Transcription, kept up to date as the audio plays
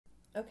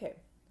Okay,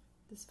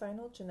 this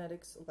final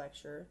genetics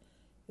lecture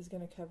is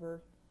going to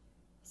cover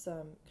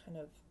some kind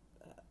of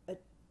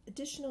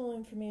additional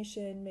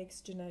information,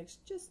 makes genetics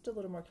just a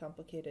little more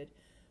complicated.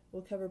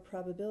 We'll cover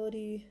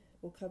probability,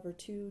 we'll cover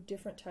two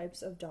different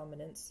types of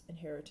dominance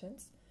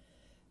inheritance,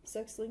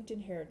 sex-linked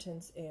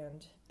inheritance,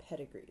 and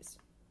pedigrees.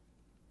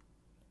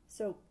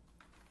 So,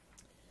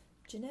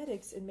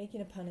 genetics and making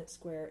a Punnett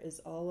square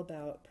is all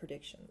about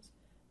predictions.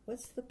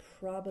 What's the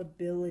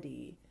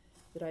probability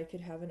that I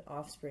could have an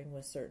offspring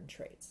with certain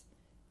traits?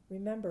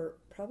 Remember,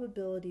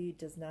 probability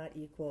does not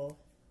equal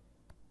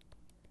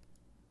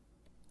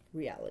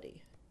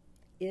reality,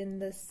 in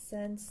the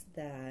sense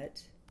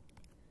that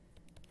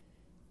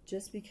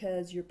just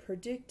because you're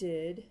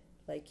predicted,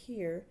 like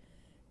here,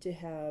 to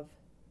have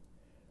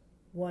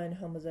one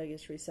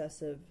homozygous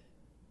recessive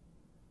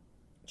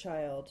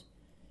child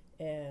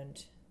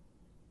and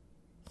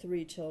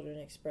 3 children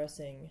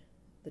expressing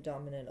the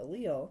dominant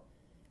allele,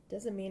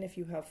 doesn't mean if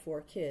you have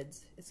 4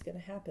 kids, it's going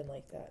to happen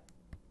like that,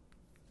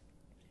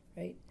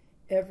 right?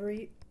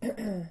 Every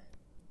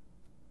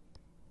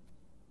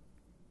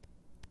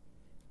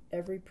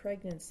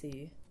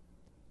pregnancy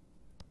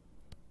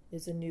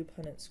is a new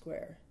Punnett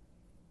square.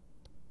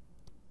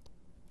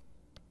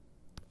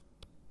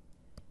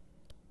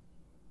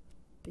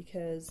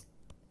 Because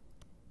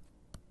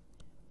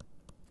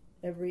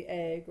every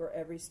egg or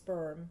every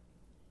sperm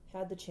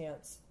had the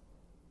chance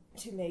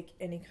to make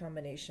any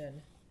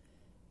combination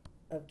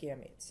of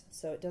gametes.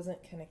 So it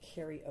doesn't kind of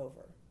carry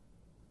over.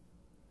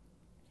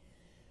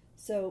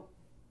 So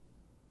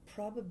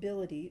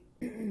probability,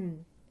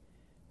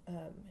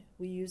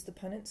 we use the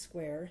Punnett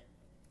square,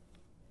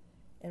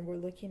 and we're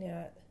looking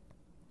at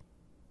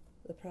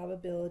the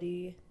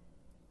probability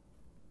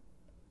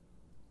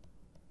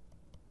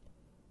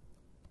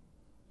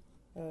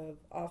of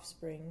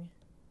offspring,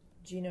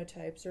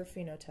 genotypes or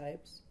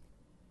phenotypes,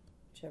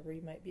 whichever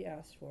you might be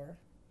asked for.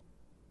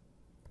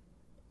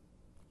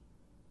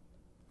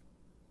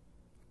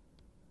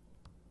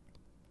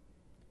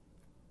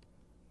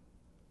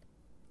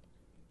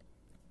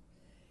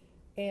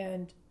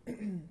 And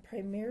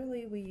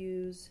primarily we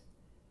use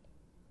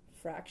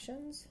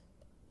fractions,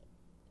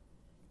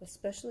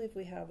 especially if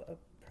we have a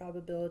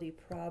probability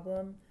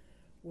problem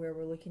where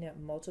we're looking at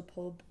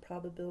multiple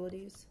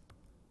probabilities.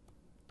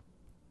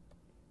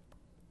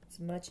 It's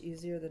much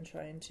easier than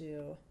trying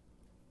to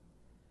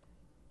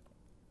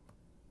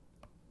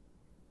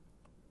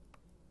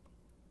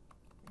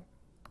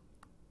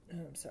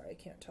I'm sorry, I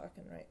can't talk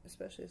and write,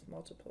 especially with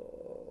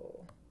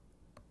multiple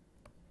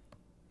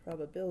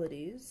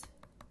probabilities.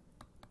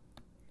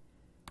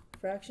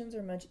 Fractions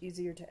are much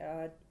easier to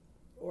add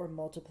or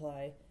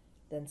multiply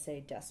than,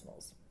 say,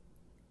 decimals.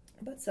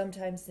 But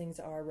sometimes things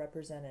are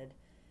represented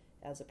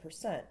as a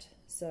percent.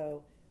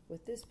 So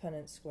with this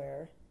Punnett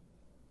square,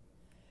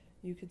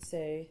 you could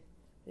say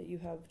that you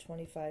have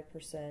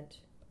 25%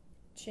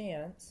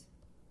 chance,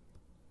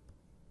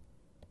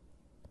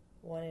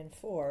 1 in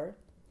 4,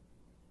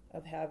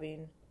 of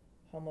having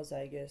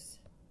homozygous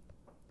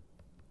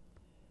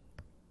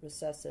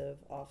recessive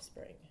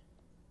offspring.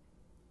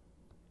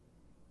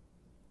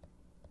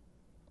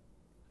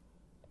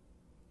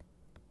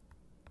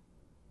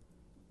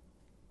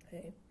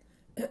 Okay.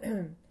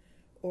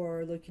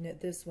 Or looking at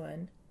this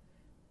one,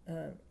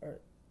 or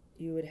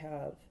you would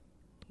have,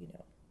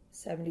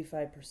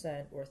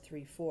 75% or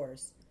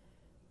 3/4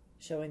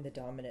 showing the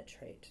dominant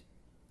trait.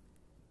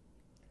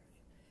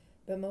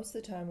 But most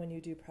of the time when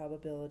you do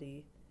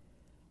probability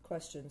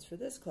questions for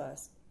this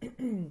class,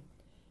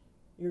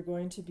 you're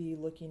going to be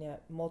looking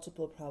at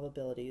multiple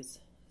probabilities,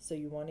 so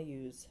you want to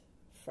use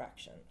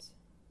fractions.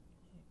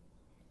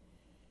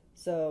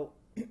 So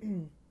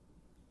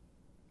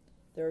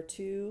there are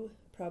 2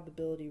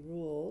 probability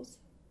rules.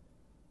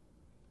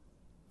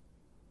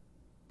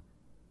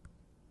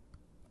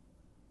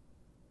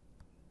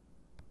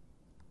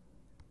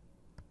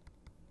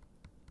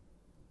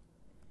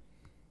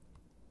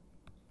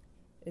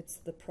 It's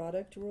the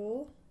product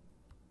rule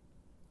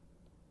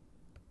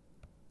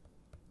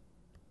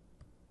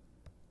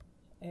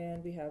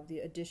and we have the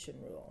addition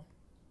rule.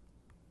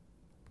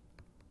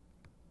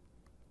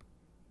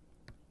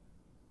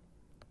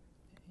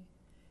 Okay.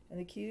 And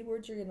the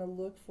keywords you're going to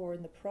look for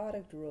in the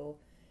product rule,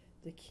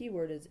 the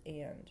keyword is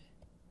and.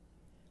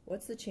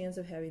 What's the chance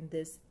of having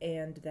this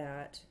and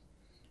that,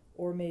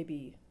 or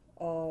maybe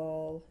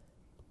all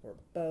or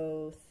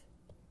both?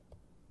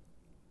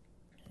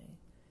 Okay.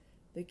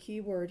 The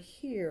keyword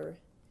here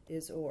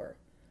is or.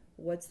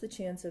 What's the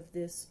chance of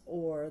this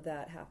or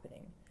that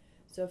happening?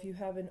 So if you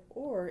have an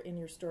or in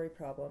your story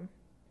problem,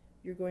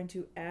 you're going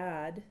to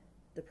add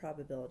the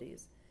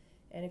probabilities.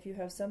 And if you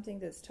have something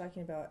that's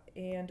talking about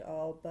and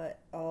all, but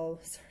all,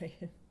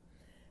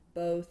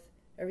 both,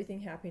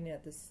 everything happening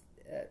at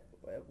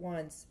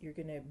once, you're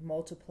going to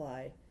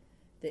multiply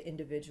the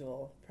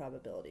individual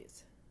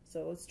probabilities.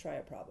 So let's try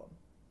a problem.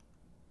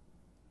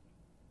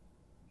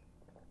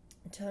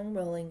 Tongue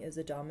rolling is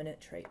a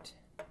dominant trait.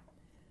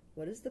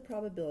 What is the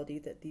probability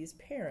that these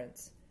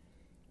parents,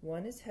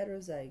 one is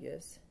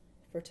heterozygous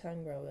for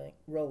tongue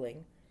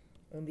rolling,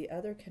 and the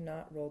other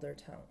cannot roll their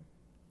tongue.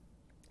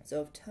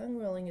 So if tongue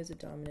rolling is a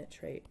dominant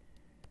trait,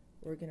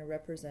 we're going to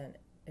represent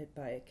it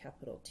by a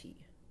capital T.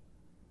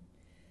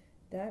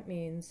 That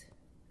means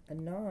a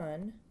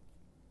non-roller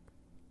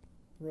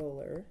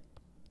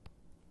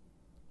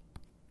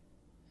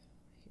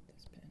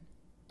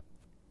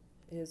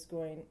is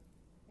going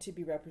to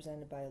be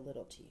represented by a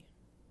little t.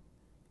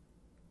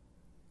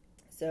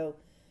 So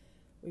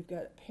we've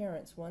got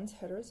parents. One's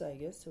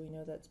heterozygous, so we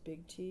know that's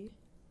big T,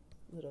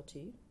 little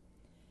t.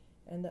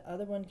 And the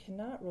other one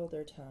cannot roll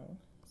their tongue,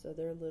 so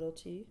they're little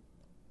t,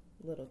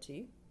 little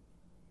t.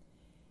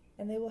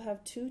 And they will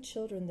have two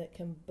children that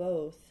can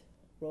both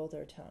roll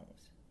their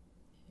tongues.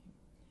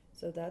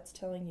 So that's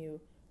telling you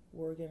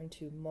we're going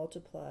to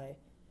multiply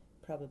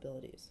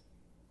probabilities.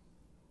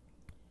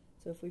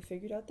 So if we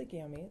figured out the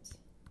gametes,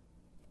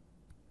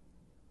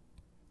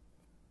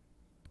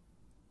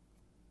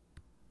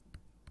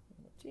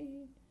 T,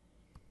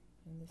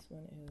 and this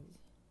one is,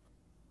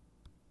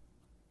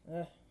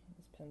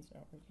 this pen's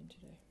not working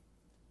today.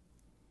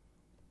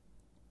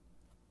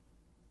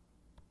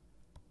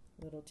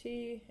 Little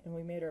t, and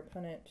we made our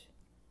Punnett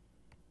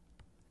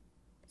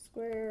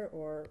square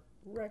or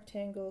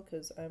rectangle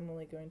because I'm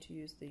only going to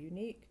use the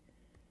unique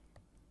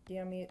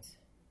gametes.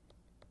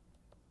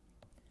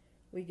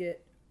 We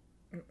get,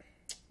 no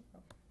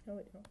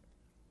we don't.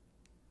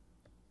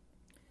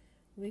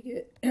 We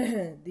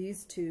get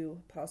these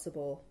two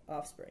possible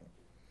offspring,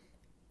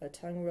 a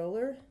tongue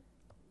roller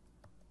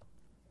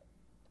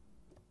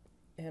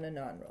and a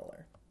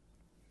non-roller.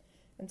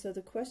 And so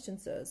the question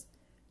says,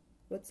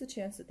 what's the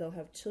chance that they'll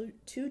have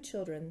two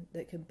children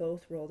that can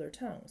both roll their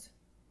tongues?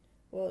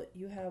 Well,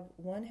 you have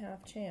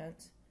 1/2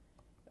 chance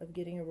of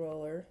getting a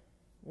roller,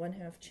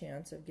 1/2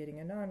 chance of getting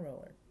a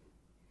non-roller.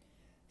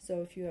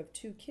 So if you have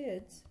two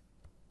kids,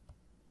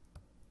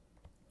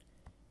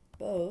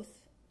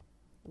 both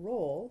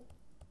roll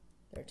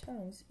their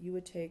tongues, you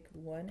would take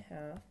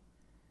 1/2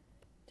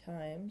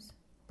 times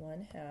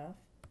 1/2,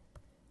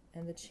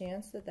 and the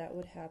chance that that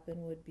would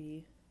happen would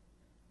be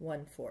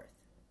 1/4.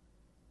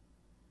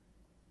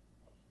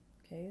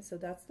 Okay, so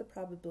that's the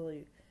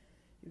probability.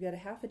 You've got a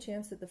 1/2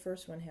 chance that the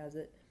first one has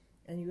it,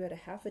 and you got a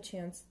 1/2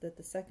 chance that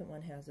the second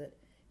one has it,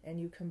 and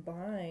you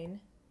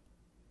combine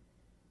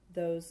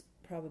those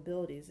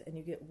probabilities and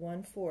you get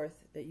 1/4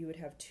 that you would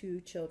have two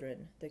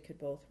children that could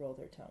both roll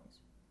their tongues.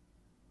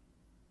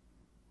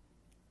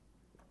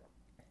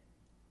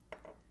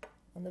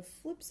 On the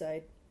flip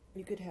side,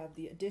 you could have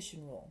the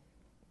addition rule.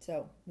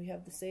 So we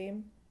have the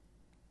same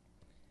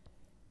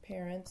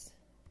parents,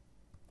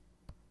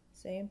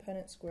 same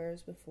Punnett square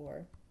as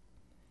before,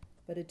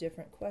 but a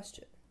different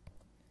question.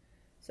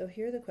 So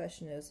here the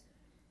question is,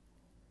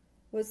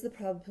 what's the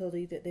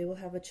probability that they will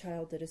have a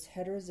child that is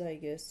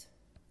heterozygous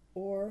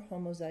or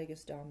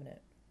homozygous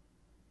dominant?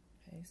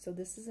 Okay, so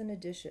this is an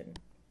addition.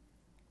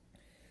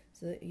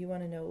 So that you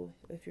want to know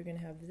if you're going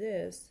to have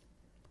this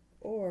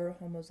or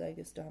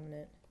homozygous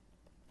dominant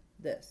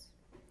this.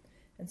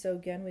 And so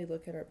again, we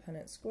look at our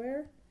Punnett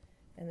square,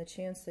 and the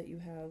chance that you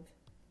have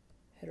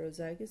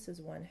heterozygous is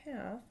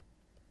 1/2.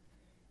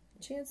 The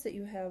chance that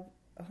you have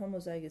a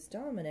homozygous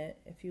dominant,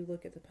 if you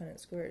look at the Punnett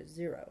square, is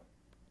 0.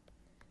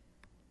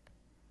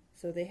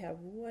 So they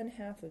have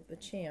 1/2 of a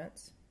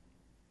chance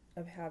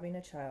of having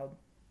a child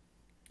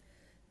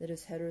that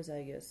is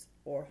heterozygous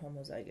or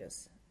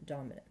homozygous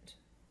dominant.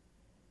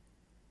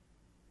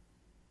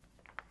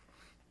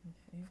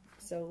 Okay,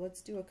 so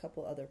let's do a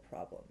couple other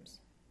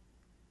problems.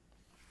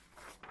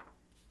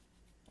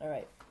 All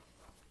right,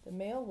 the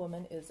male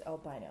woman is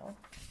albino,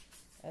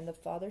 and the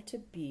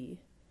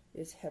father-to-be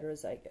is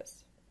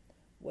heterozygous.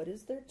 What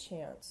is their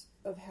chance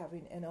of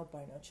having an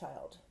albino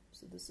child?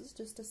 So this is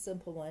just a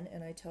simple one,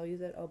 and I tell you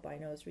that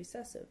albino is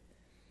recessive.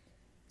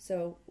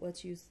 So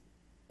let's use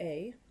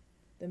A.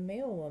 The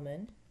male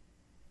woman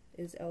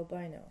is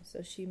albino,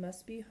 so she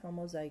must be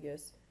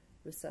homozygous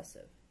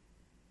recessive.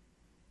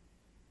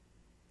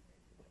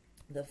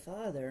 The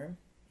father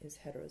is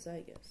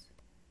heterozygous,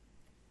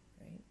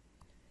 right?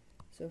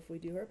 So if we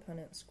do our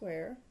Punnett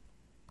square,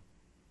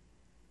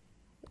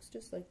 looks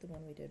just like the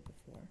one we did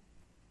before.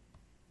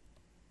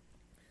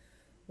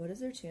 What is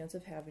their chance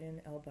of having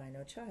an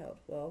albino child?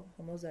 Well,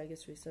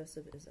 homozygous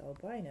recessive is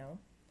albino,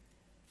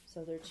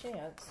 so their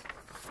chance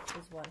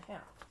is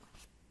 1/2.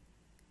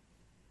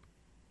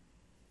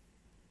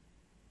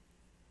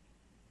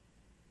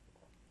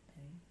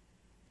 Okay.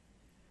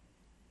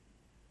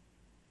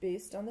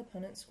 Based on the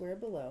Punnett square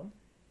below,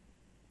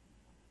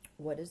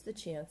 what is the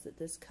chance that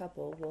this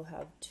couple will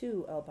have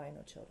 2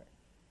 albino children?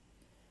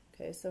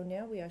 Okay, so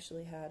now we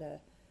actually had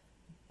a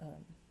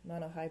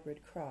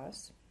monohybrid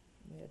cross.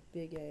 We had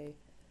big A,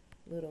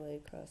 little a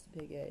cross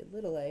big A,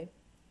 little a,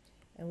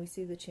 and we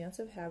see the chance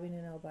of having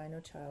an albino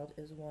child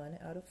is 1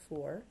 out of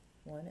 4,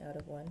 1 out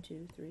of 1,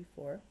 2, 3,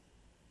 4.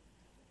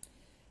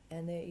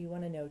 And you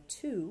want to know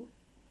 2,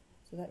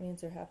 so that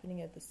means they're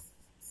happening at the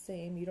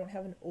same, you don't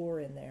have an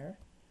or in there,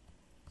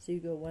 so you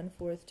go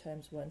 1/4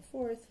 times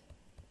 1/4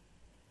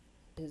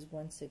 is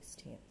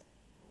 1/16.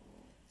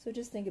 So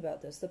just think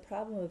about this. The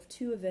problem of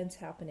 2 events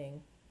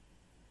happening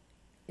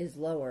is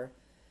lower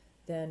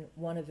than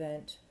one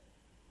event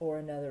or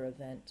another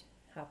event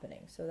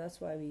happening. So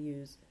that's why we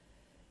use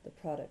the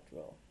product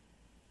rule.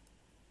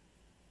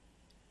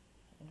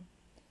 Okay.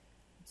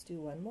 Let's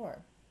do one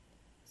more.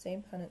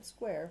 Same Punnett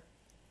square.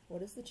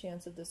 What is the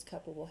chance of this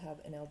couple will have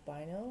an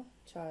albino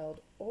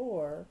child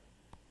or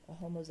a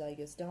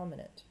homozygous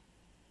dominant?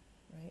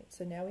 Right?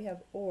 So now we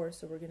have or,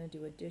 so we're going to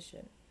do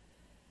addition.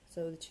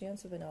 So the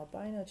chance of an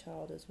albino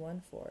child is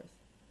 1/4.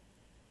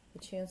 The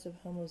chance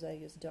of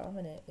homozygous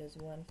dominant is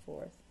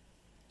 1/4.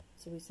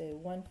 So we say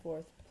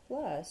 1/4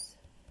 plus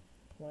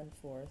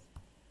 1/4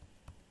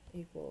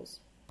 equals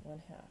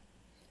 1/2.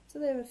 So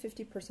they have a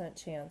 50%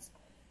 chance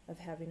of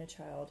having a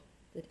child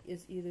that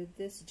is either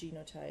this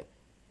genotype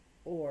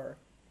or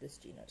this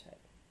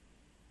genotype.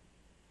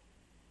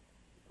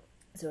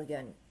 So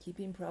again,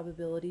 keeping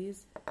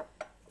probabilities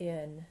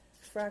in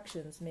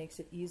fractions makes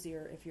it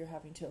easier if you're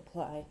having to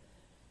apply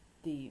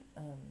the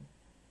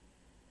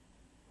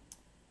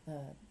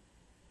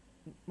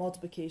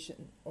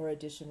multiplication or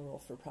addition rule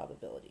for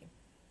probability.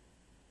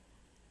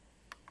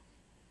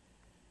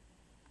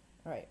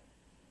 All right,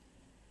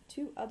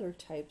 two other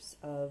types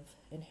of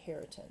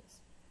inheritance.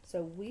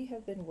 So we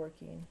have been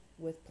working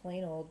with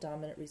plain old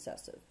dominant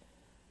recessive.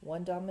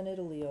 One dominant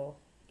allele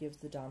gives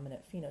the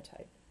dominant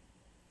phenotype.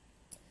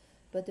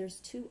 But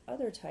there's two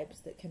other types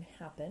that can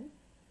happen,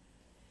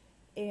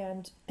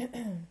 and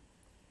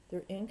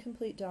they're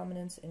incomplete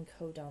dominance and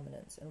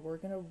codominance. And we're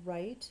going to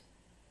write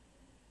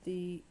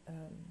the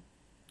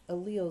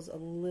alleles a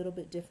little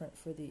bit different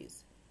for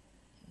these.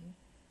 Okay?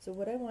 So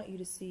what I want you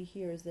to see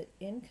here is that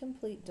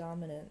incomplete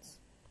dominance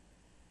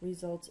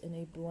results in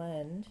a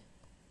blend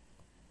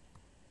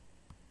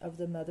of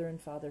the mother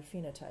and father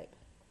phenotype.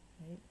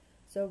 Right?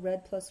 So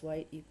red plus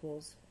white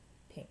equals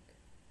pink.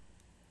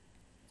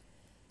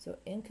 So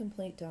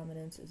incomplete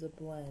dominance is a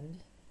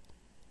blend.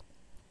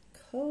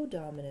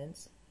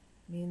 Codominance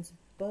means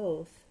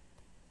both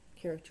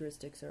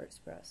characteristics are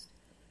expressed.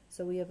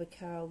 So we have a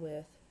cow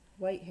with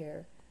white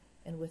hair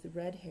and with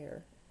red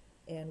hair,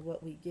 and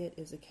what we get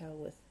is a cow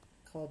with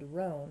called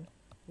roan,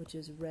 which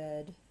is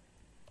red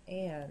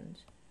and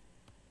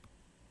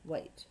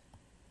white.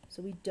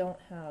 So we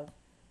don't have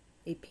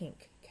a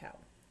pink cow.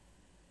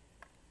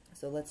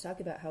 So let's talk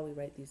about how we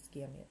write these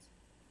gametes.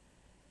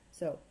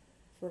 So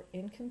for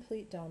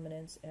incomplete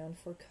dominance and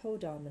for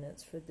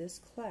codominance for this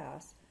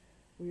class,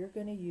 we are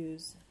going to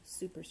use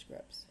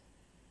superscripts.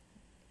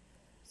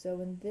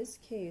 So in this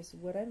case,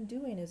 what I'm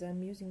doing is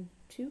I'm using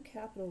two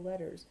capital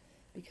letters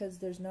because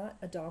there's not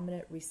a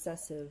dominant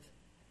recessive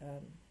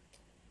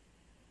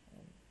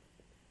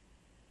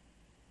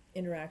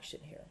interaction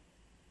here.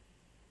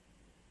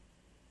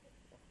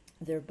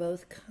 They're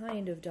both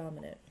kind of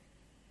dominant.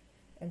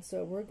 And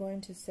so we're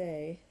going to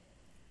say,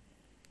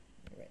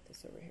 let me write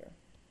this over here.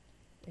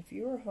 If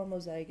you are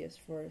homozygous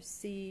for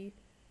C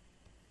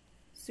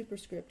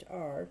superscript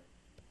R,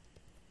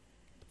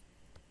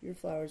 your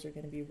flowers are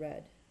going to be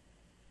red.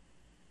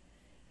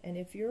 And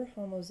if you're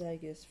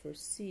homozygous for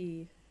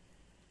C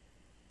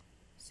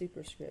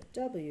superscript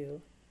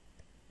W,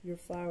 your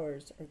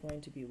flowers are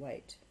going to be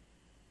white.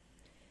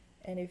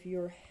 And if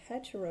you're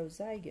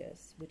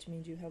heterozygous, which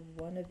means you have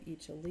one of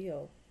each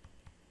allele,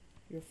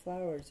 your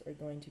flowers are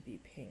going to be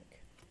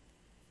pink.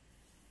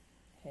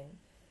 Okay?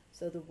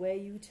 So the way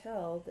you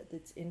tell that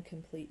it's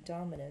incomplete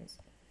dominance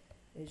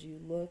is you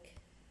look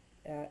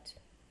at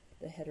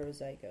the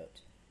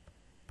heterozygote.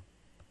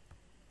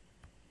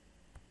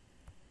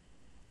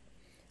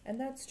 And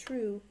that's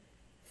true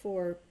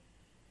for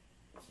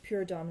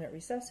pure dominant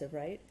recessive,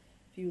 right?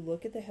 If you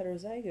look at the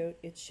heterozygote,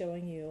 it's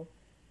showing you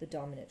the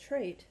dominant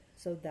trait,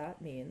 so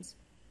that means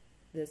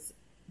this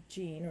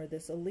gene or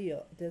this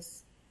allele,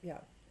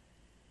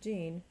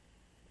 gene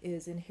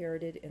is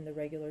inherited in the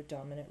regular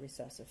dominant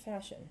recessive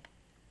fashion.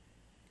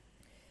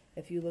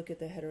 If you look at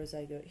the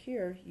heterozygote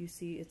here, you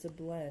see it's a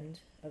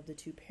blend of the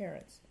two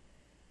parents.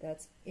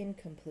 That's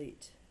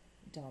incomplete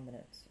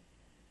dominance.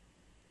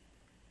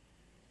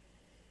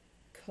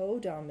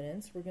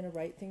 Codominance, we're going to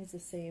write things the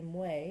same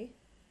way,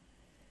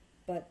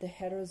 but the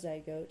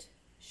heterozygote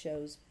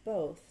shows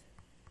both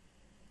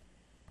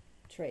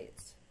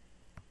traits.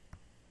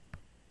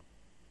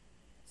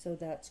 So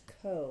that's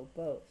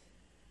both.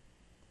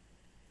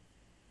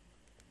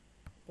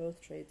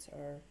 Both traits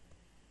are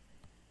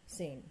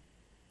seen.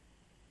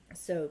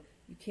 So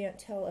you can't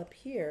tell up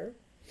here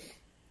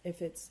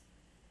if it's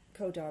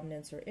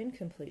codominance or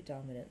incomplete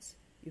dominance.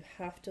 You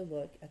have to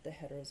look at the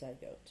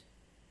heterozygote.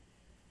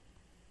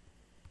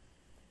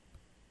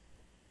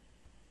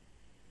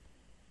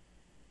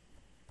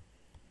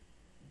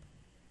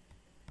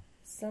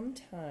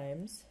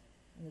 Sometimes,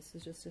 and this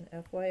is just an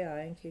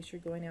FYI in case you're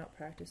going out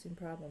practicing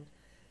problems,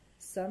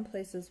 some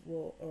places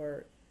will,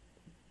 or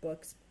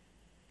books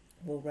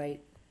will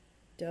write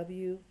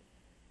W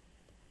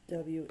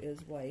is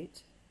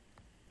white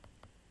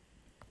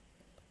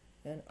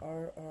and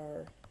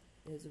RR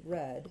is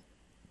red,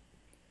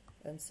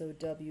 and so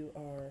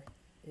WR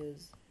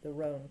is the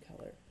roan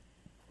color.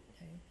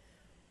 Okay?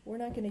 We're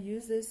not going to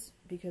use this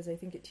because I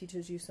think it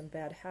teaches you some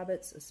bad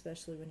habits,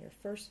 especially when you're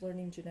first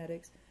learning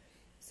genetics.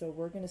 So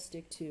we're going to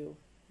stick to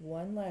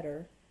one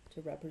letter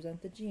to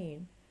represent the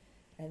gene,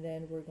 and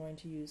then we're going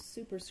to use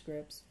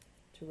superscripts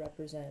to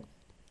represent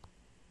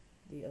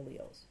the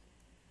alleles.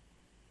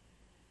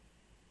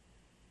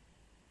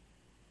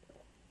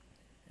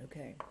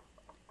 Okay,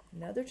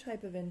 another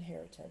type of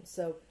inheritance.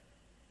 So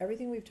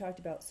everything we've talked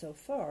about so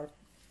far,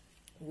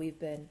 we've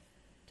been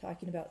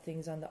talking about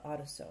things on the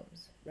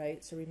autosomes,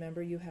 right? So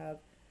remember, you have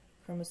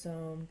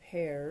chromosome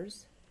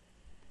pairs.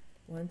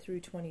 1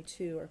 through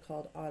 22 are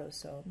called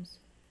autosomes.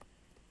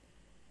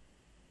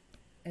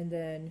 And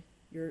then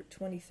your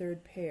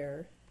 23rd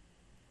pair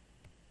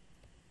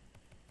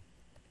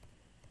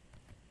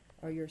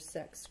are your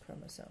sex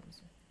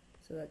chromosomes.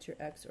 So that's your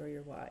X or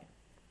your Y.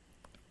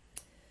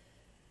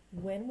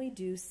 When we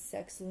do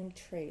sex-linked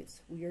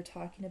traits, we are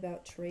talking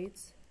about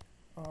traits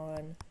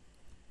on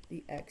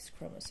the X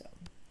chromosome.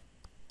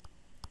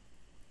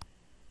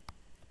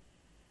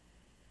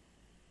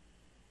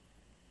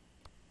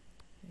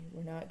 Okay,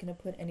 we're not going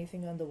to put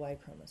anything on the Y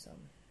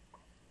chromosome.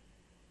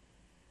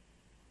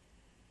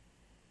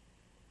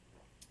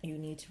 You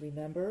need to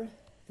remember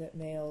that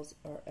males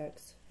are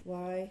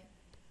XY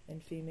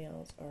and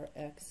females are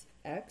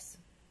XX.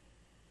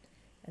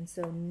 And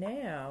so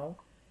now,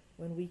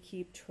 when we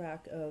keep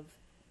track of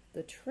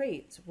the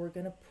traits, we're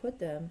going to put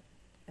them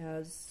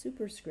as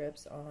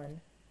superscripts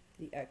on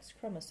the X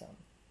chromosome.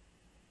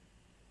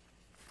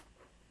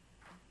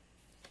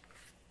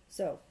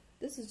 So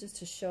this is just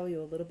to show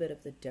you a little bit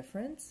of the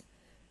difference.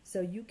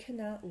 So you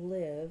cannot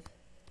live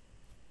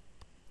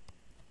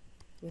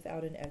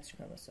without an X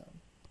chromosome.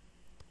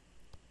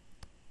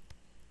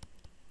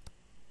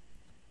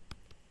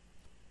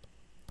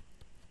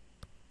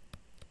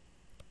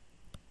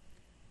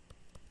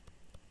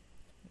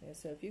 Okay,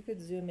 so if you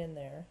could zoom in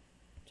there,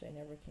 which I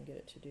never can get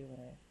it to do when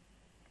I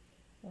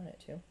want it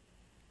to,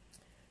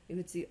 you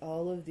would see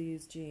all of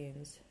these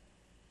genes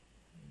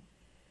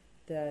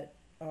that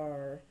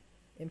are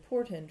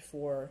important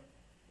for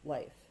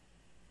life.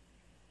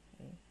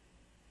 Okay.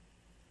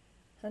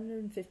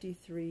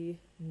 153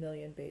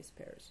 million base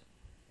pairs.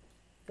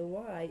 The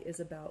Y is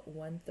about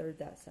 1/3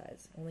 that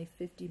size, only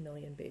 50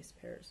 million base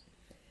pairs.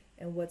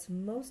 And what's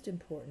most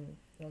important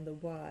on the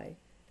Y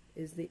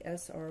is the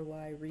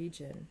SRY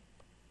region,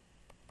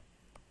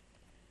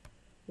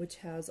 which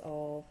has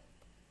all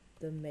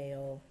the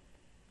male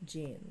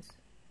genes.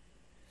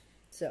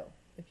 So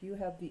if you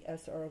have the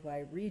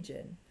SRY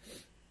region,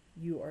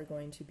 you are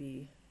going to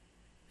be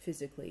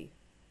physically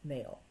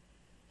male.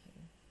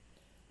 Okay.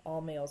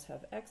 All males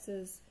have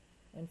X's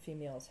and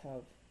females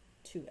have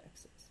 2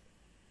 X's.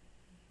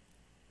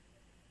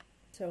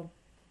 So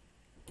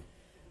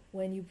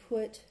when you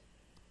put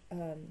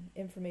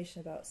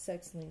information about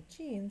sex-linked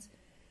genes,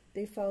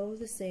 they follow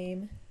the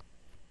same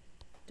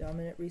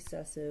dominant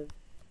recessive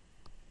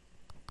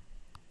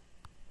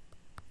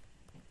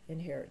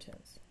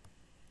inheritance.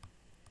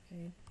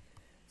 Okay,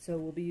 so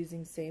we'll be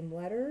using same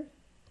letter,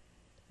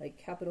 like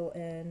capital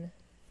N,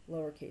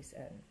 lowercase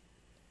n.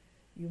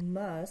 You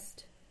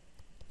must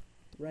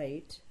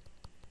write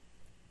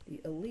the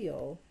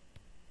allele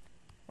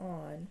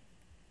on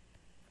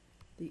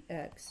the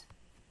X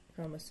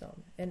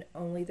chromosome, and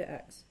only the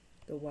X.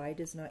 The Y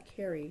does not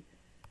carry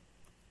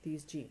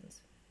these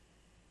genes.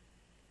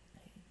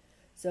 Okay.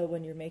 So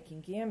when you're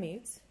making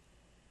gametes,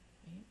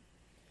 right,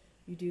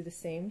 you do the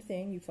same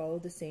thing. You follow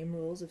the same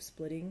rules of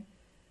splitting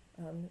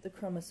the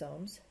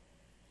chromosomes.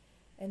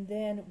 And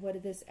then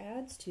what this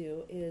adds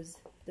to is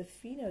the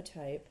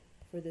phenotype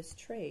for this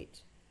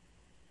trait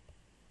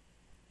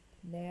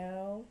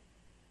now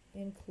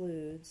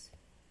includes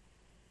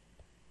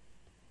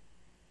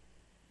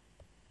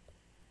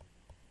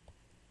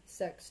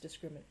sex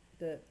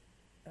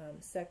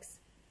sex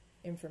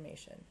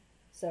information.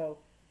 So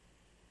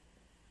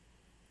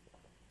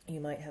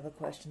you might have a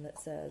question that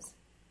says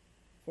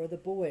for the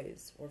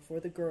boys or for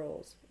the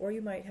girls, or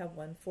you might have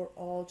one for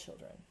all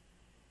children.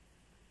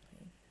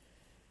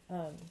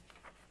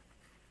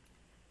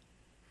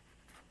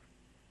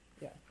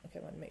 Okay, I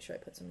want to make sure I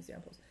put some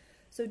examples.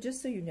 So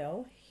just so you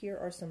know, here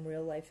are some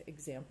real-life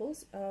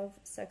examples of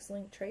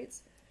sex-linked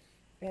traits,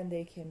 and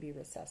they can be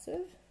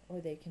recessive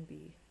or they can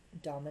be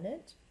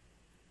dominant.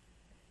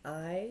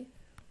 I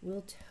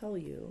will tell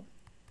you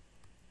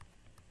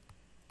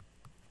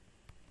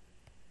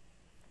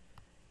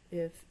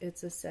if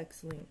it's a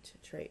sex-linked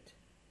trait.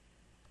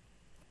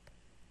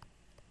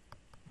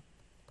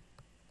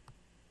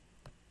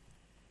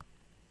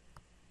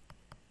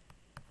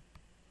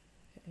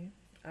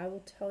 I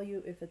will tell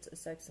you if it's a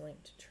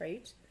sex-linked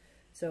trait.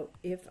 So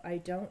if I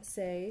don't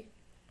say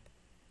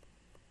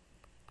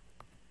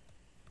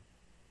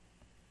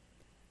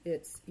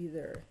it's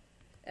either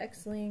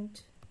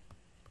X-linked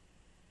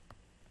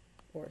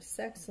or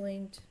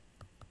sex-linked,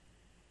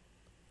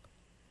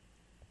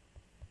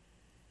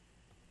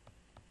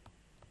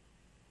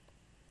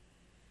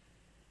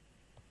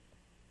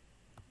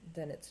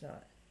 then it's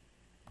not.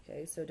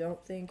 Okay, so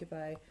don't think if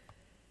I,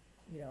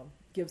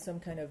 give some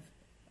kind of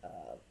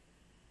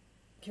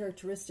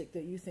characteristic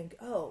that you think,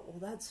 oh, well,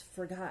 that's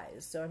for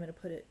guys, so I'm going to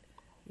put it,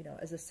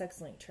 as a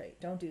sex-linked trait.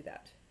 Don't do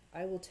that.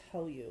 I will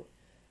tell you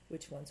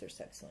which ones are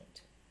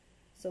sex-linked.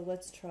 So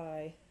let's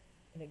try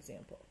an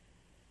example.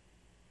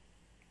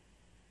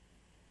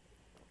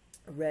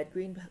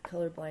 Red-green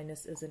color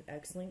blindness is an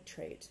X-linked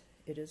trait.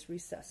 It is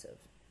recessive.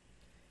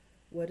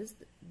 What is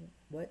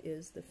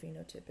the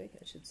phenotypic?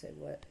 I should say,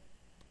 what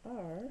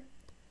are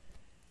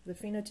the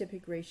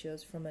phenotypic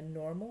ratios from a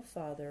normal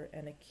father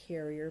and a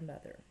carrier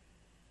mother?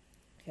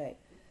 Okay,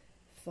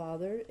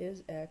 father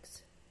is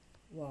X,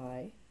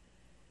 Y,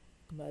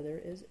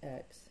 mother is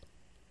X,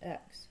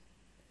 X.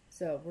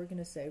 So we're going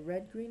to say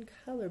red-green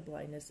color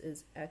blindness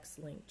is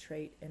X-linked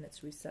trait and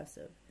it's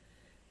recessive.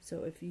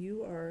 So if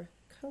you are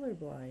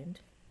colorblind,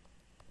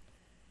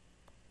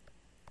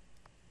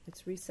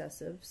 it's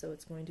recessive, so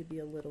it's going to be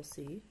a little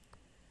c,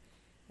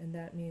 and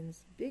that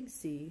means big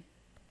C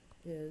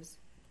is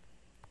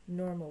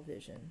normal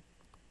vision.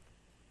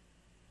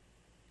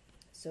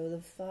 So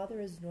the father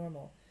is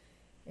normal,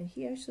 and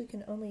he actually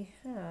can only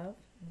have,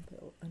 I'll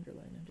put an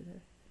underline under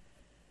there,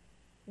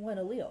 one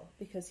allele,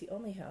 because he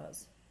only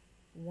has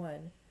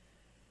one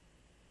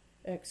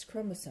X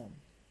chromosome.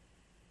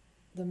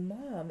 The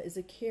mom is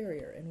a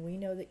carrier, and we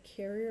know that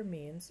carrier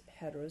means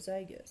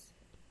heterozygous.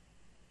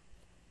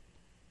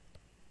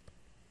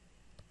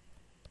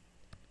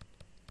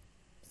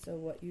 So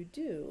what you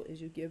do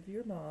is you give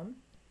your mom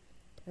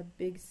a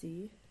big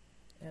C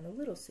and a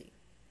little c.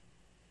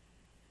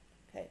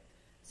 Okay,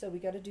 so we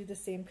got to do the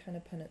same kind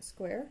of Punnett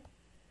square.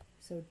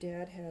 So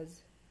dad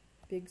has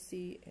big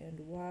C and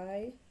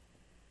Y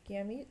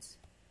gametes,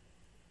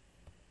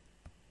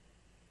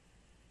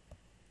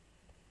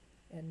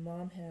 and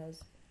mom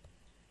has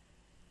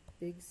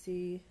big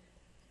C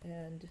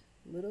and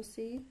little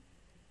c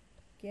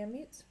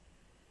gametes,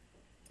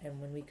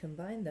 and when we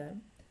combine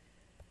them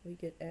we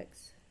get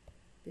X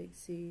big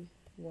C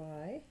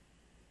Y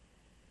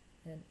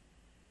and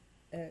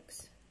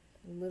X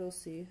little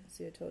c.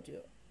 See, I told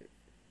you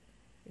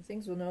your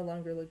things will no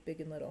longer look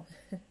big and little.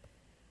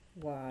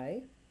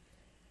 Y,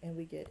 and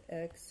we get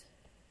X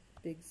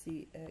big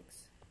C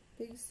X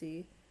big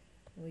C,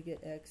 and we get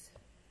X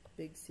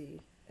big C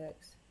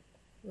X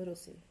little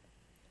c.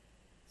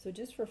 So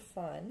just for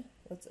fun,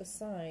 let's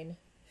assign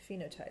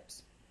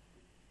phenotypes.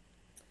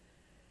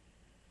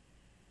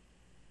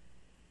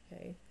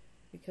 Okay,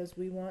 because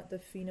we want the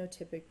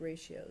phenotypic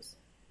ratios.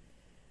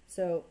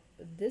 So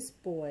this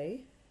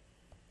boy,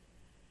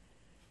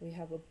 we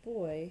have a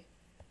boy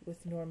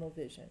with normal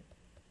vision.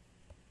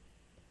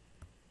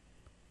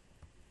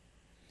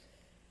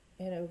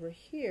 And over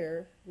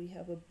here, we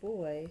have a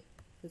boy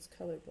that's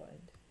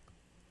colorblind.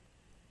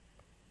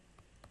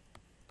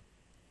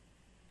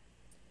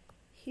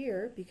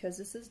 Here, because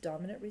this is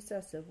dominant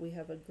recessive, we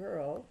have a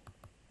girl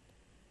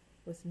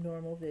with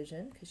normal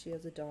vision, because she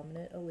has a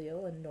dominant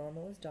allele and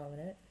normal is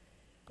dominant.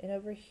 And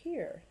over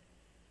here,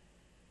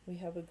 we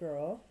have a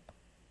girl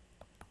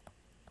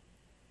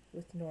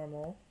with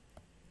normal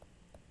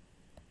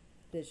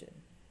vision.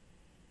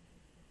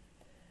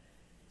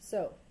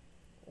 So,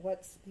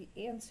 what's the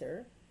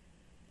answer?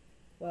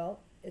 Well,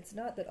 it's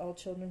not that all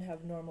children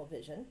have normal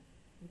vision,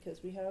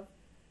 because we have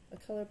a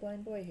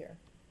colorblind boy here.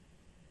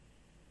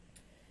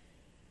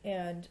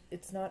 And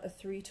it's not a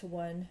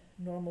 3-to-1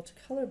 normal to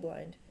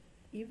colorblind.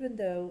 Even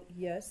though,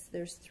 yes,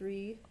 there's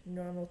 3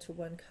 normal to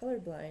 1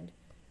 colorblind,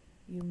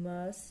 you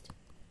must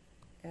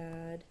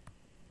add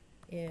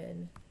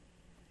in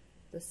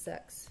the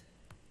sex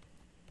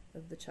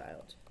of the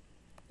child.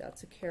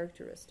 That's a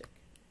characteristic.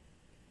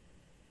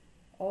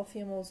 All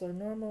females are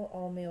normal,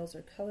 all males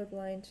are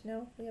colorblind.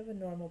 No, we have a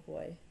normal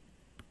boy.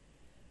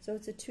 So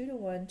it's a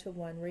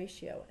 2-to-1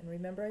 ratio. And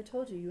remember, I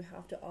told you, you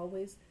have to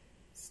always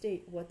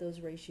state what those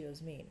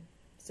ratios mean.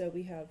 So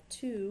we have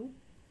 2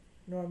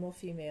 normal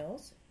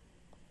females,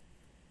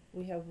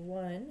 we have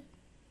 1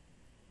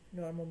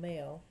 normal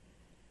male,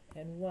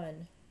 and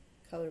 1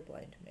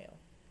 colorblind male.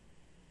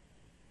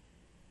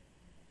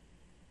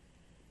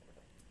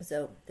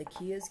 So the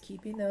key is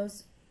keeping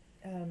those,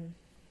 what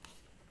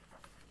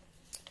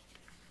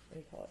do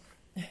you call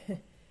it?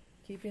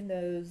 Keeping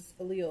those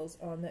alleles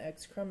on the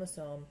X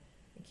chromosome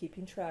and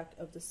keeping track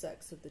of the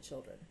sex of the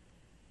children.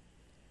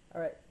 All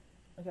right.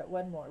 I got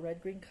one more.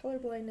 Red-green color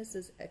blindness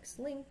is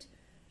X-linked.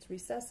 It's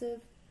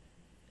recessive.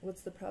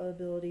 What's the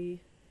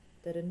probability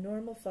that a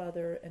normal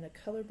father and a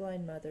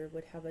colorblind mother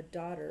would have a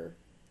daughter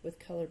with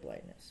color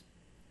blindness?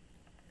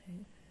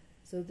 Okay.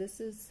 So this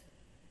is,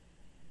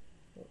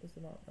 what was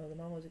the mom? Oh, the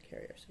mom was a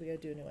carrier, so we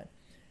got to do a new one.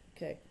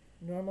 Okay.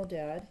 Normal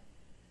dad,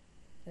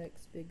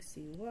 X big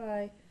C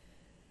Y.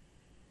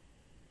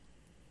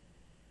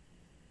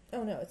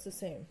 Oh no, it's the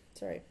same.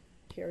 Sorry.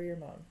 Carrier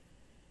mom.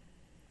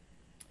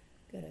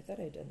 Good, I thought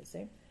I had done the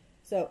same.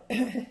 So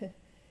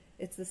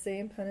it's the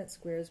same Punnett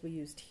squares we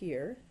used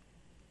here,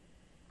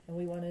 and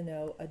we want to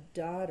know a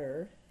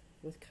daughter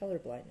with color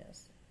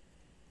blindness.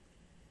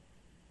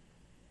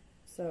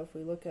 So if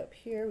we look up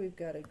here, we've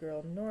got a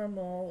girl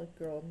normal, a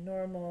girl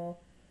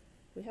normal.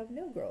 We have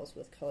no girls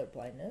with color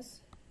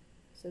blindness,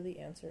 so the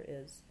answer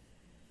is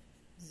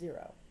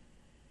 0.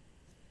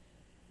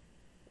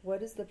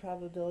 what is the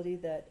probability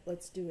that,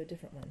 let's do a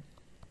different one,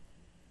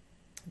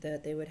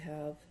 that they would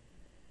have,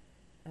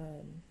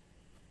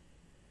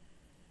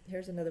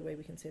 here's another way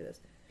we can say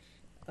this,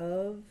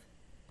 of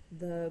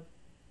the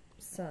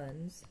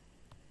sons,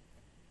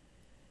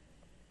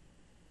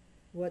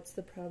 what's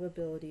the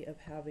probability of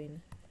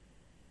having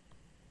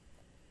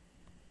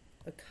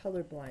a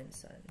colorblind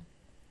son?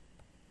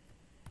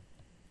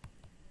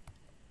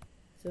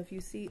 So if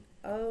you see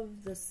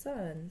of the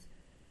sons,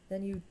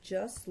 then you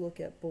just look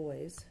at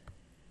boys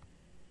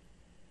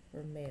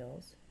or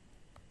males.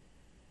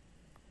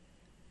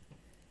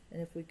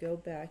 And if we go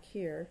back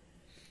here,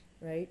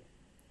 right,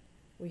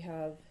 we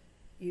have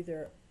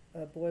either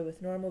a boy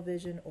with normal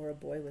vision or a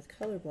boy with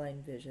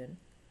colorblind vision.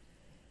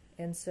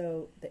 And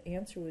so the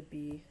answer would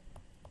be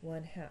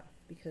 1/2,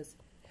 because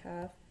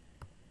half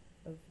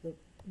of the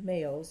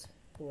males,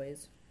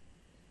 boys,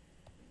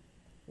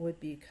 would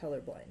be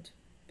colorblind,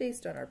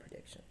 based on our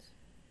predictions.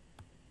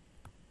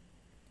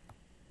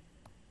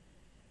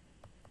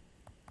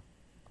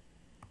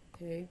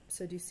 Okay,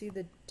 so do you see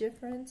the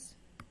difference?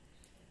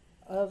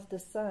 Of the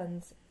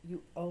sons,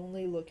 you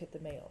only look at the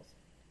males.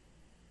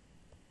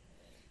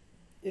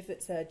 If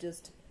it said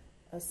just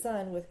a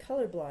son with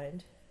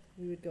colorblind,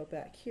 we would go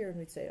back here and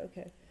we'd say,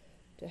 okay,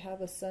 to have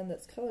a son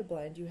that's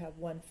colorblind, you have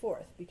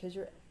 1/4, because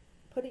you're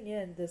putting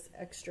in this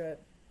extra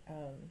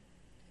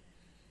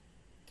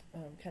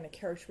kind of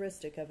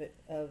characteristic of it,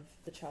 of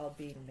the child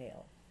being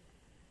male.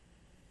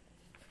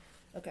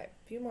 Okay,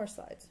 a few more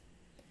slides.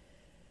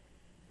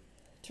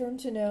 Term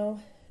to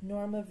know,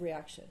 norm of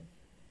reaction.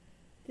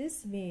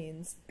 This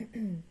means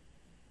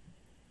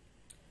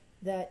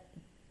that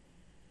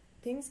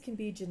things can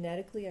be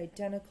genetically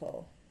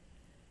identical,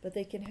 but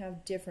they can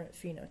have different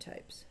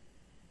phenotypes.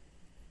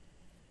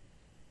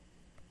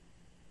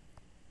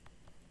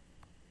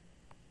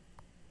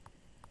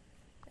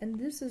 And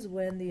this is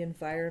when the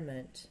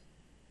environment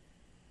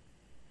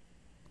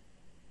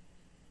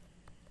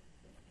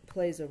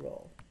plays a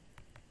role.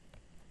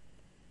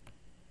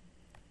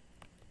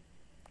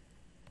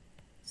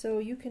 So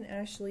you can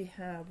actually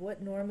have,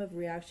 what norm of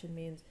reaction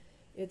means,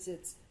 it's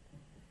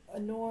a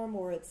norm,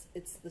 or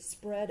it's the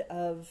spread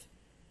of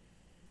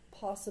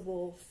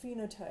possible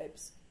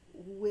phenotypes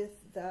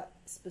with that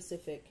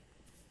specific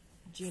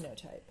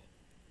genotype.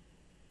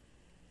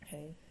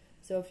 Okay,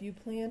 so if you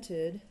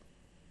planted,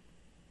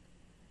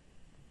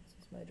 this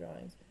is my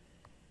drawings,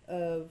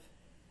 of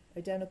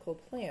identical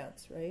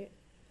plants, right?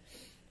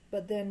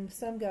 But then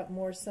some got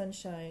more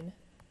sunshine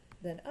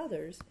than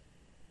others,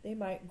 they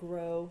might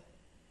grow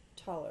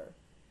taller,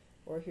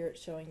 or here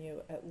it's showing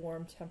you at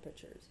warm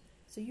temperatures.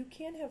 So you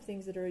can have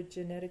things that are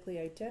genetically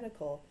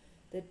identical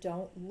that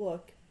don't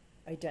look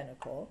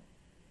identical,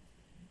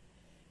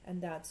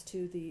 and that's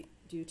due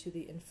to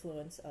the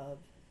influence of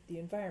the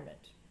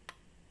environment.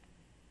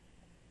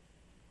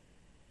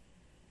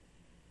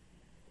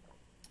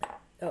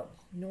 Oh,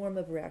 norm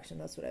of reaction,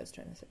 that's what I was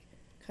trying to say.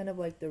 Kind of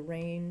like the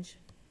range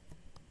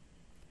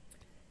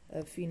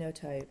of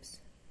phenotypes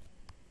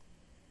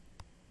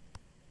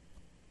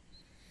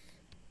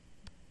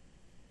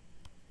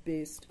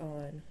based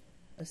on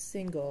a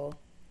single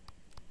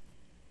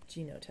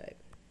genotype.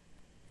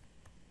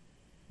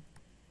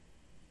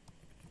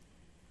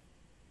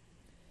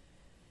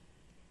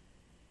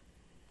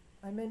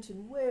 I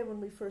mentioned way when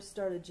we first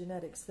started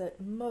genetics that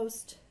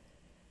most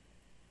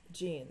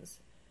genes,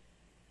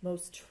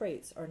 most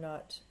traits are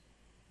not,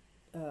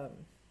 come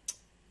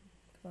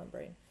on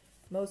brain,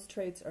 most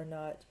traits are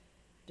not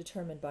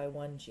determined by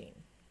one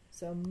gene.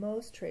 So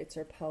most traits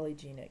are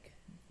polygenic,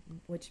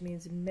 which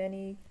means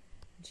many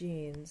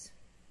genes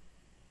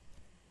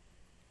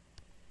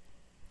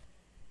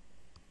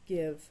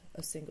give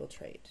a single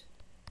trait.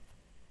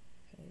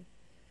 Okay.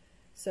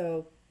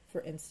 So, for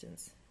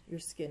instance, your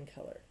skin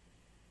color.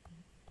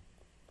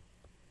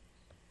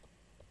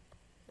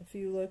 If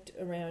you looked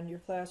around your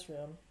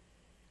classroom,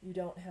 you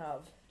don't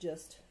have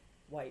just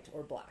white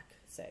or black,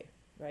 say,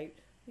 right?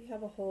 We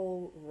have a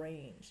whole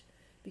range,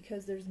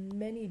 because there's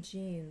many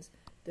genes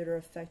that are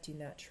affecting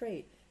that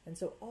trait, and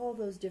so all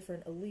those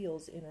different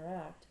alleles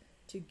interact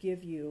to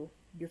give you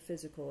your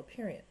physical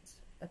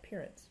appearance.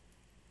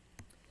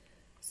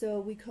 So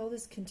we call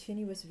this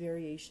continuous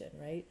variation,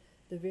 right?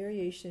 The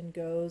variation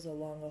goes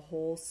along a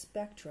whole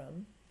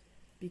spectrum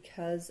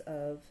because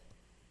of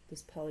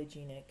this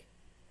polygenic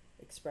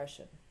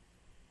expression.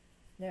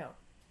 Now,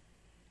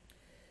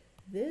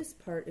 this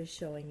part is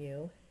showing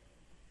you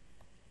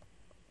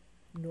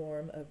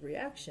norm of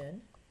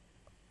reaction,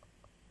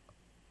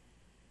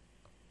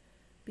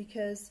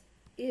 because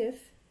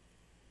if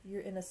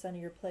you're in a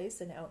sunnier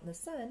place and out in the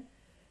sun,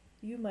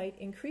 you might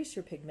increase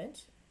your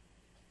pigment,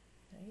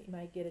 right? You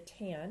might get a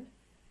tan,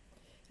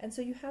 and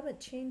so you haven't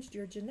changed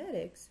your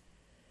genetics,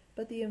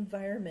 but the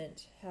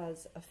environment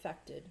has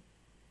affected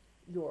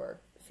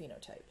your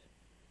phenotype.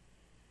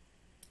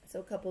 So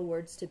a couple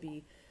words to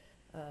be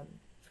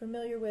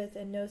familiar with,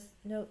 and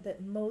note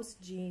that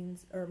most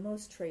genes, or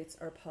most traits,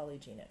 are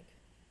polygenic.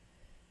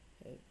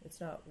 Okay, it's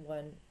not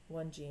one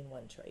gene,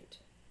 one trait.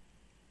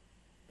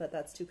 But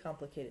that's too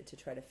complicated to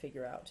try to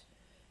figure out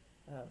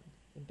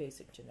in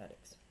basic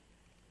genetics.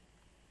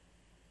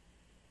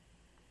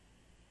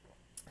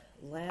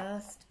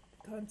 Last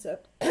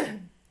concept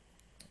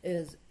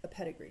is a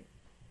pedigree.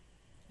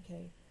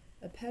 Okay,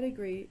 a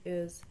pedigree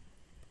is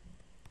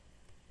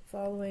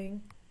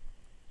following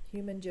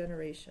human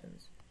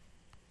generations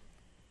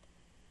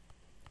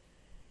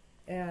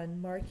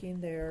and marking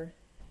their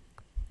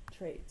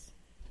traits.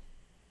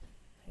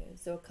 Okay,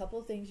 so a couple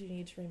of things you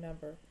need to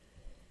remember.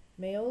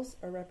 Males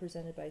are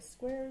represented by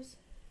squares,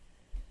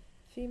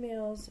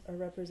 females are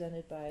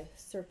represented by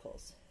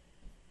circles.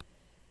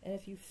 And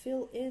if you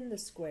fill in the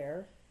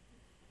square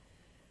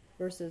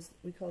versus,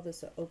 we call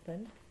this an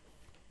open,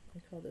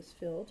 we call this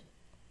filled,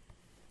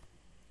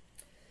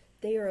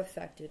 they are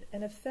affected.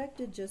 And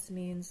affected just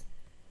means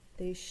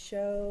they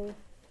show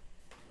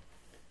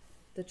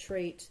the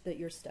trait that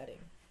you're studying.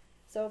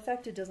 So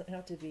affected doesn't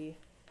have to be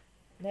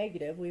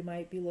negative. We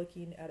might be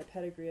looking at a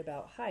pedigree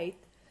about height,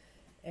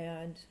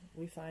 and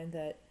we find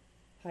that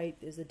height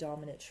is a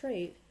dominant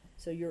trait,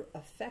 so you're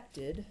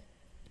affected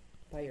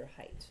by your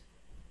height.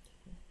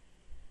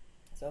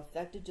 So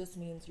affected just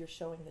means you're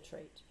showing the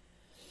trait.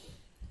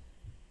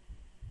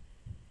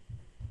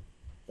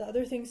 The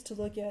other things to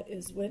look at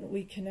is when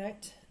we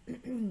connect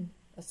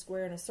a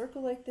square and a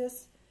circle like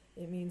this,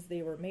 it means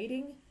they were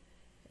mating,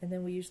 and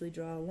then we usually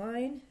draw a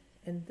line,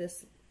 and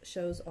this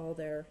shows all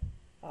their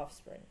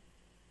offspring.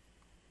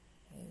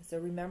 Okay, so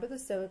remember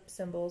the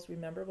symbols,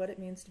 remember what it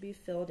means to be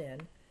filled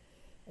in,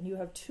 and you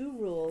have 2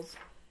 rules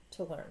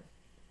to learn.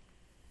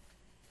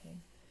 Okay,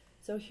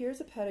 so here's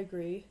a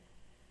pedigree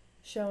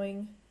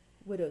showing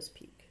widow's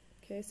peak.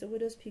 Okay, so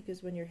widow's peak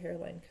is when your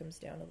hairline comes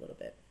down a little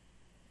bit.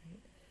 Right?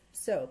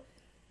 So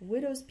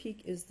widow's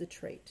peak is the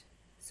trait.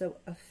 So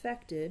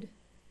affected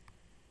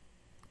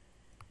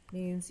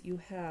means you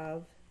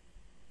have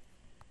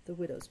the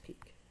widow's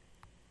peak.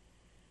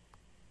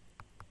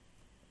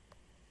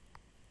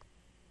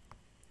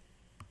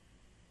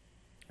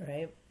 All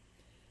right,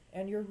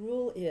 and your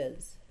rule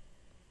is,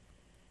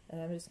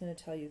 and I'm just going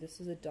to tell you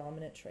this is a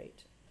dominant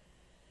trait.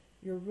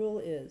 Your rule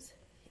is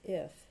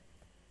if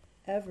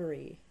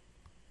every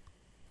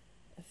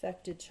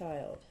affected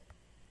child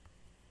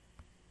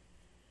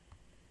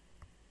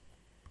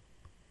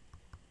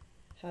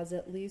has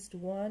at least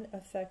one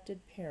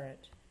affected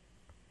parent,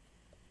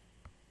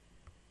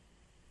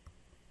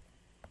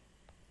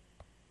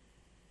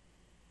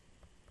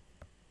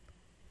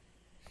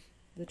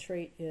 the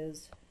trait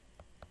is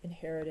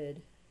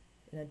inherited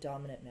in a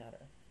dominant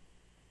manner.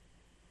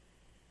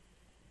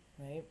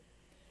 Right?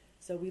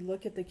 So we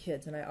look at the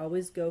kids, and I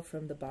always go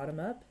from the bottom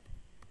up.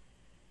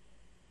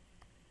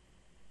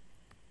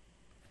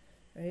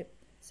 Right?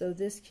 So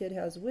this kid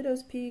has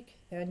widow's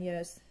peak, and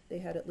yes, they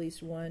had at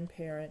least one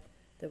parent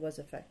that was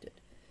affected.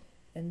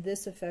 And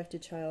this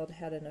affected child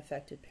had an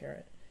affected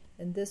parent.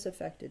 And this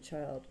affected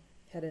child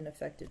had an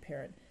affected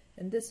parent.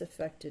 And this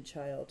affected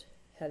child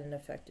had an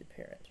affected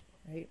parent.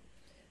 Right?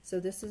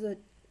 So this is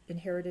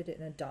inherited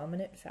in a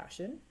dominant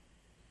fashion.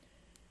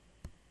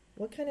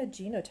 What kind of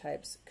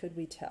genotypes could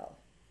we tell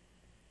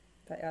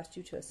if I asked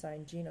you to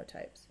assign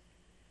genotypes?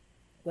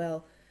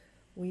 Well,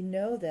 we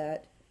know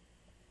that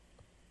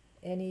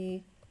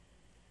any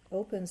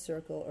open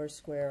circle or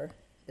square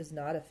is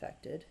not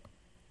affected.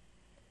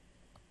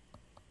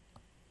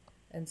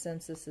 And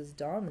since this is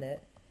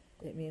dominant,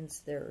 it means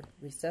they're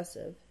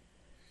recessive.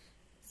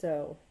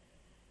 So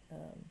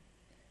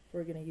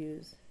we're going to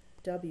use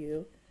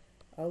W.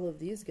 All of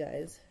these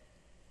guys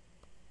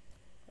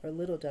are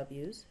little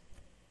w's,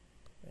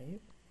 right?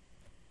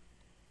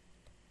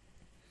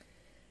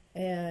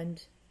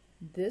 And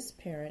this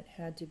parent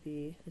had to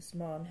be, this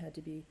mom had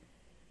to be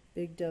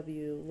big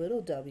W,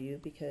 little w,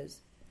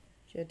 because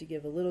she had to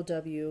give a little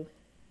w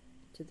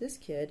to this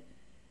kid,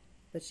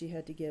 but she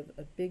had to give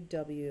a big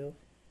W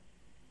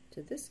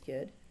to this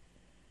kid,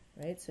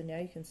 right? So now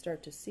you can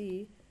start to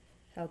see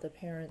how the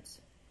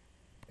parents,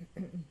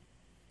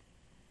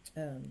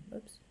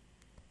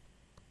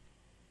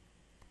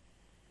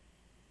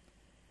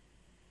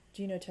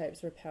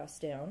 genotypes were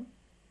passed down.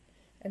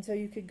 And so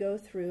you could go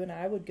through, and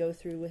I would go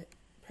through with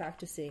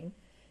practicing,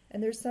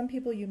 and there's some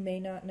people you may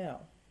not know.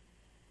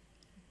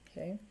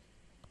 Okay,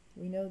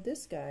 we know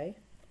this guy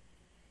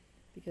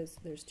because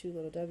there's 2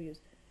 little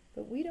w's,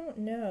 but we don't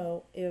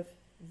know if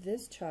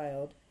this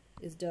child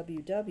is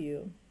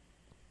WW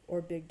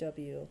or big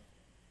W,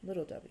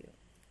 little w.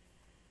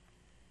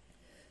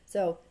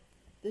 So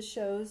this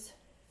shows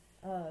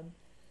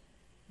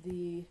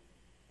the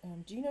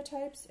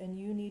genotypes, and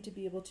you need to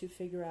be able to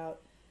figure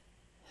out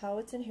how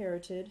it's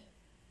inherited,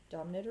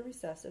 dominant or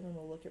recessive, and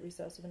we'll look at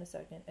recessive in a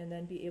second, and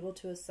then be able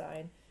to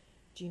assign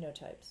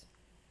genotypes.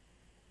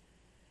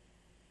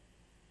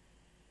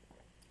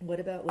 What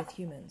about with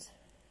humans?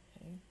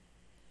 Okay.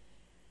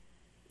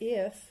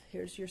 If,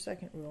 here's your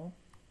second rule,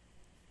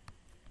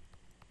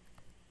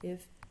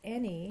 if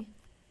any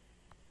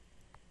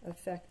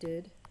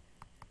affected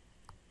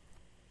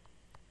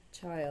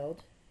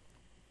child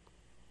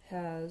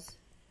has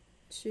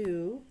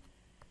 2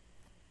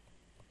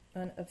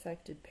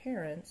 unaffected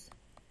parents,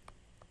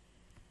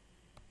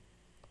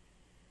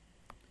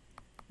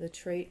 the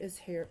trait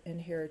is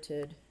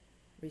inherited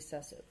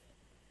recessive.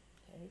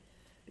 Okay?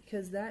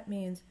 Because that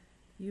means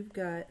you've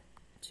got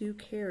two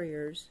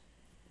carriers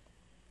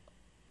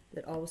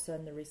that all of a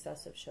sudden the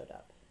recessive showed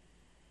up.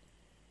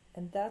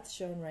 And that's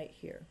shown right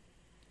here.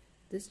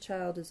 This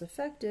child is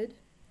affected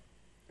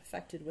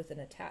with an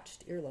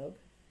attached earlobe.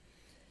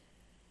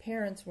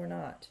 Parents were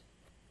not.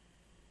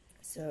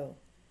 So,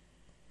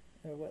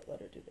 or what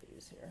letter do they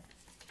use here?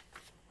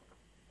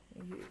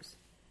 They use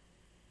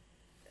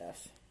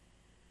F.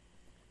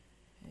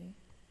 Okay.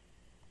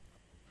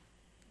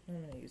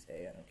 I'm going to use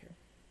A, I don't care.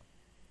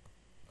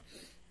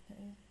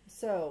 Okay.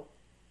 So,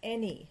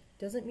 any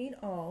doesn't mean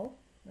all,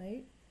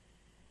 right?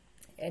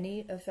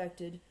 Any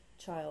affected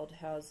child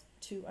has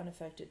two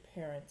unaffected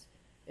parents.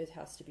 It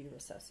has to be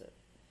recessive.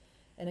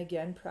 And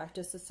again,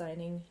 practice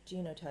assigning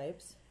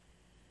genotypes.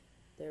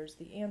 There's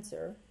the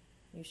answer.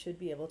 You should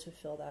be able to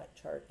fill that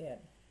chart in.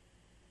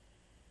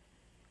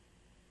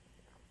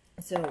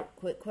 So,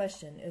 quick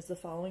question. Is the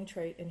following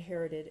trait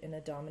inherited in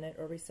a dominant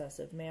or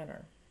recessive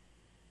manner?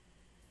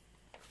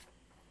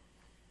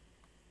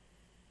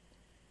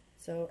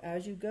 So,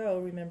 as you go,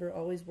 remember,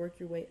 always work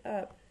your way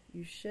up.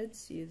 You should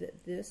see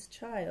that this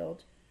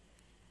child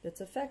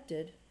that's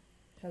affected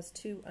has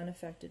two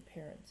unaffected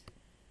parents.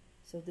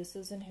 So this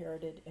is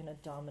inherited in a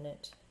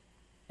dominant,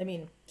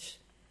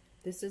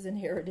 this is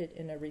inherited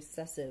in a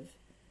recessive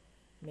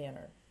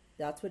manner.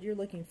 That's what you're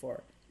looking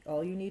for.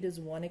 All you need is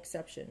one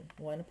exception,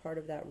 one part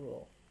of that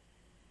rule.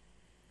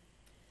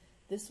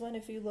 This one,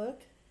 if you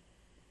look,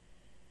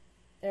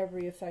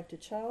 every affected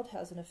child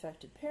has an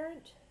affected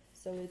parent,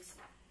 so it's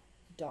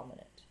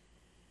dominant.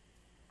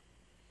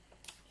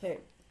 Okay,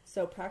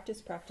 so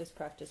practice, practice,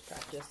 practice,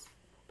 practice,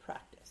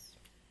 practice.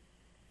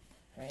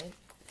 Right?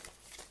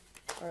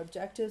 Our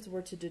objectives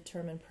were to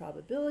determine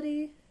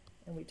probability,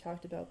 and we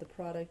talked about the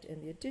product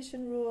and the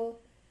addition rule.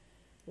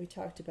 We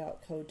talked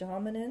about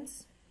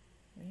codominance,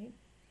 right?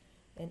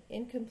 And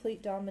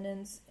incomplete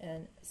dominance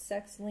and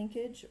sex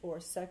linkage or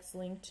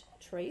sex-linked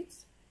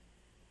traits.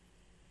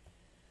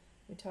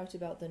 We talked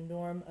about the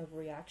norm of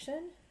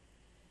reaction,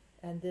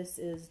 and this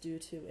is due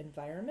to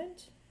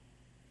environment.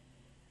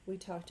 We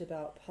talked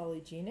about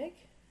polygenic,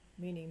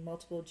 meaning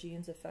multiple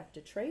genes affect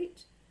a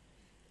trait,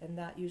 and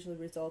that usually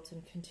results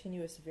in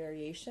continuous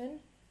variation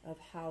of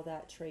how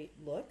that trait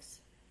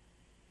looks.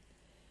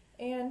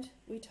 And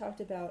we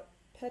talked about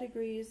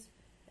pedigrees,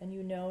 and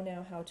you know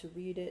now how to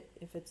read it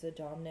if it's a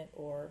dominant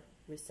or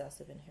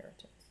recessive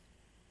inheritance.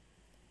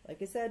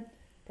 Like I said,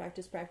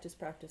 practice, practice,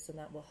 practice, and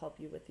that will help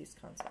you with these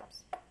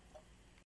concepts.